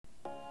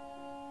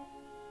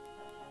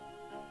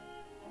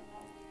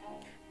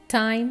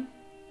Time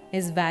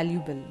is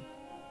valuable.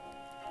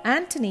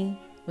 Antony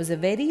was a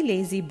very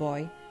lazy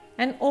boy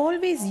and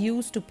always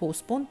used to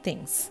postpone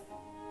things.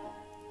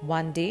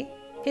 One day,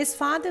 his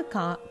father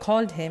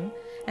called him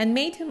and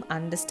made him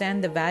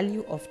understand the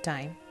value of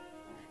time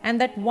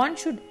and that one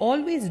should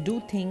always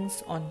do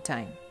things on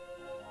time.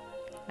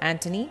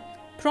 Antony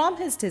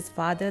promised his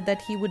father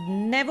that he would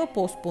never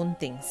postpone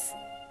things.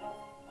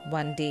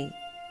 One day,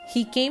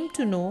 he came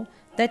to know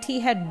that he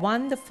had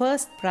won the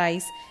first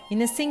prize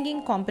in a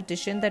singing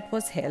competition that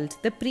was held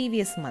the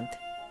previous month.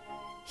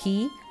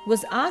 He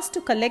was asked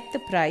to collect the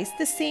prize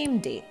the same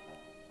day.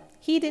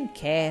 He didn't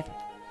care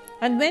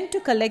and went to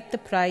collect the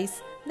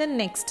prize the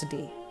next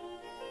day.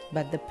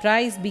 But the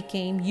prize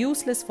became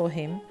useless for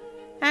him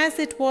as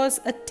it was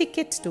a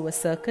ticket to a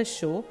circus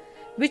show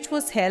which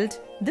was held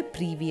the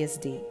previous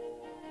day.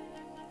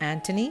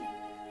 Antony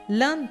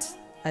learned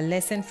a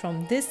lesson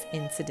from this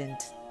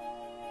incident.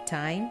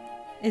 Time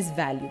is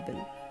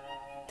valuable.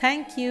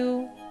 Thank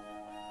you.